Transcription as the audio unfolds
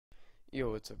Yo,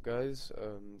 what's up, guys?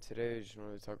 Today I just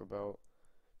wanted to talk about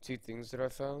two things that I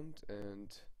found,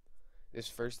 and this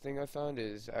first thing I found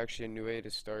is actually a new way to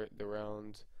start the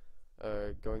round,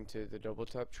 going to the double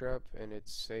tap trap, and it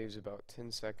saves about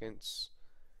 10 seconds,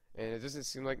 and it doesn't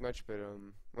seem like much, but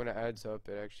when it adds up,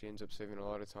 it actually ends up saving a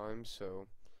lot of time, so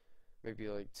maybe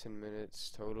like 10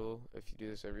 minutes total if you do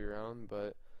this every round,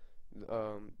 but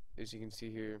as you can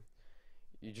see here,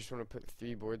 you just want to put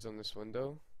 3 boards on this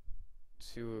window.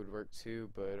 2 would work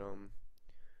too, but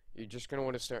you're just gonna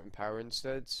want to start in power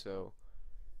instead, so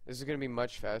this is gonna be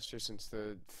much faster since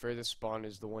the furthest spawn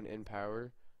is the one in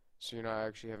power, so you're not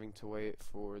actually having to wait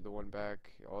for the one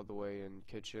back all the way in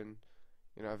kitchen.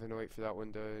 You're not having to wait for that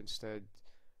window. Instead,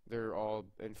 they're all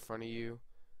in front of you,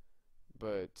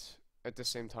 but at the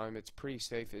same time, it's pretty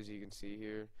safe as you can see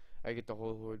here. I get the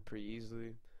whole hood pretty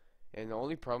easily, and the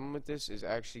only problem with this is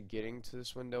actually getting to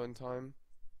this window in time.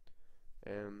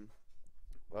 And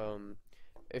um,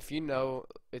 if you know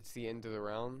it's the end of the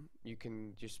round, you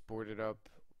can just board it up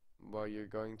while you're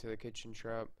going to the kitchen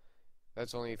trap.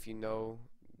 That's only if you know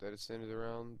that it's the end of the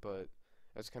round, but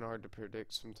that's kind of hard to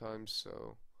predict sometimes.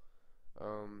 So,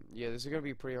 yeah, this is gonna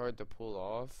be pretty hard to pull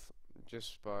off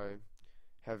just by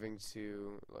having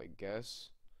to like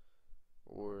guess.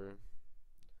 Or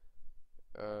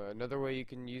another way you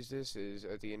can use this is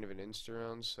at the end of an insta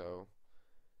round. So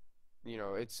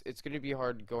it's gonna be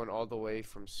hard going all the way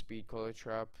from speed color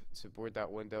trap to board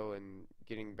that window and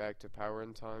getting back to power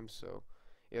in time. So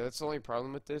yeah, that's the only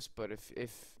problem with this. But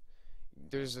if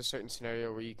there's a certain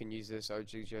scenario where you can use this, I would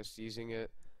suggest using it.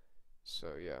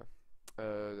 So yeah,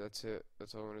 that's it.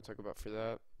 That's all I want to talk about for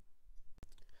that.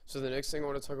 So the next thing I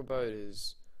want to talk about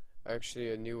is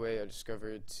actually a new way I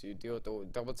discovered to deal with the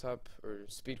double tap or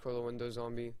speed color window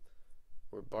zombie,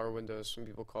 or bar window as some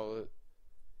people call it.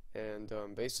 And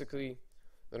basically,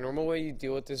 the normal way you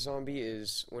deal with this zombie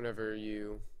is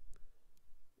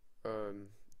um,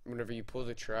 whenever you pull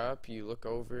the trap, you look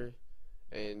over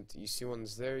and you see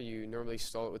one's there. You normally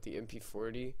stall it with the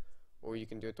MP40, or you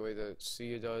can do it the way that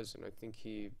Sia does, and I think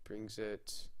he brings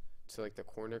it to like the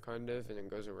corner kind of, and then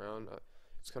goes around.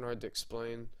 It's kind of hard to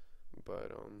explain,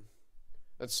 but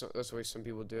that's the way some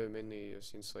people do it. Mainly, I've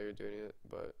seen Slayer doing it,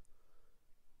 but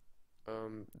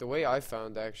the way I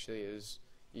found actually is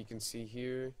you can see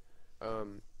here.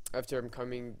 After I'm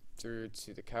coming through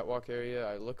to the catwalk area,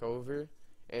 I look over,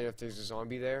 and if there's a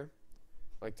zombie there,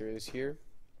 like there is here,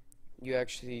 you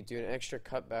actually do an extra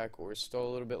cutback or stall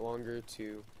a little bit longer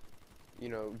to,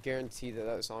 guarantee that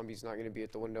that zombie's not going to be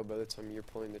at the window by the time you're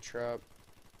pulling the trap.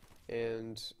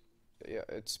 And yeah,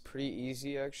 it's pretty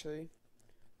easy actually.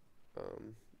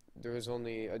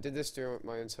 I did this during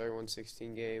my entire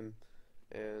 116 game,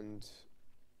 and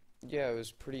yeah, it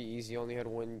was pretty easy. I only had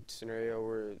one scenario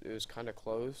where it was kind of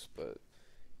close, but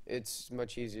it's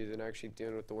much easier than actually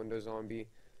dealing with the window zombie.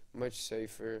 Much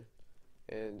safer,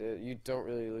 and you don't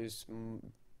really lose.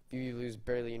 You lose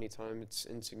barely any time. It's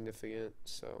insignificant.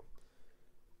 So,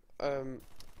 um,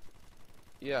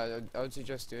 yeah, I would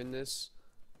suggest doing this.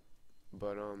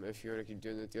 But if you want to keep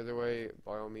doing it the other way,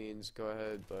 by all means, go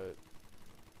ahead. But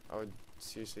I would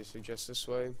seriously suggest this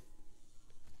way.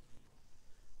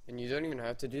 And you don't even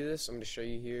have to do this. I'm going to show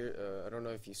you here. I don't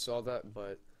know if you saw that,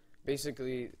 but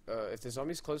basically, if the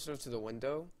zombie's close enough to the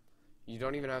window, you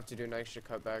don't even have to do an extra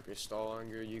cutback or stall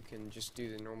longer. You can just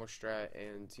do the normal strat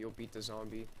and you'll beat the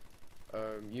zombie.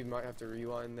 You might have to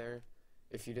rewind there.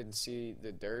 If you didn't see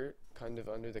the dirt kind of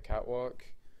under the catwalk,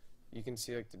 you can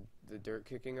see like the dirt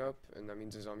kicking up, and that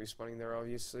means the zombie's spawning there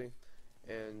obviously.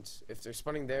 And if they're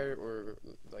spawning there or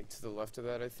like to the left of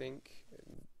that, I think,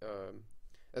 um,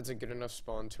 that's a good enough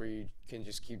spawn to where you can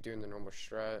just keep doing the normal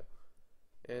strat.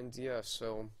 And yeah,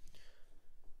 so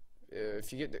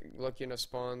if you get lucky enough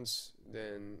spawns,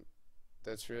 then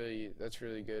that's really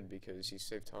good because you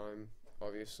save time,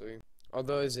 obviously.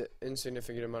 Although it's an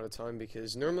insignificant amount of time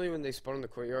because normally when they spawn in the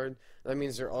courtyard, that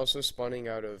means they're also spawning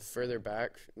out of further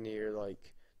back near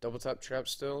like double tap trap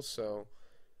still. So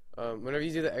whenever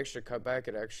you do the extra cutback,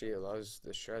 it actually allows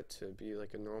the strat to be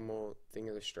like a normal thing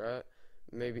of the strat.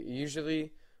 Maybe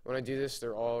usually when I do this,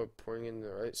 they're all pouring in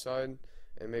the right side,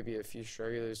 and maybe a few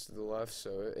stragglers to the left.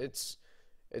 So it's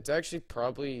actually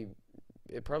probably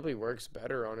works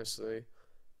better, honestly.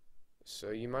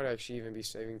 So you might actually even be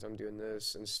saving time doing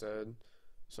this instead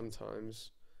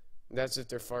sometimes. That's if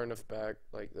they're far enough back.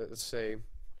 Like let's say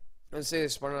they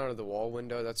spawn out of the wall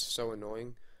window. That's so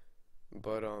annoying.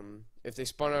 But if they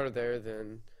spawn out of there,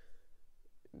 then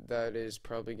that is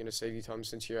probably going to save you time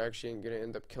since you're actually going to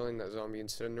end up killing that zombie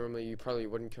instead. Normally you probably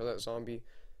wouldn't kill that zombie,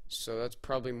 so that's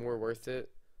probably more worth it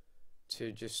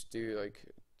to just do like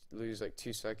lose like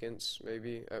 2 seconds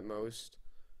maybe at most.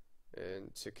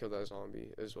 and to kill that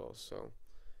zombie as well. So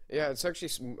yeah, it's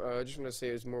actually I just want to say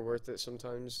it's more worth it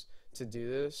sometimes to do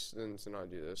this than to not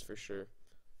do this, for sure.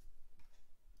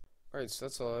 Alright, so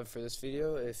that's all I have for this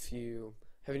video. If you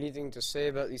have anything to say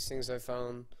about these things I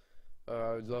found,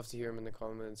 I would love to hear them in the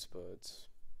comments, but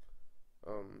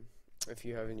if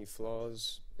you have any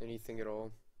flaws, anything at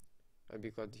all, I'd be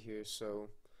glad to hear. So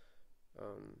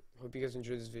hope you guys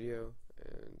enjoyed this video,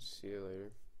 and see you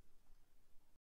later.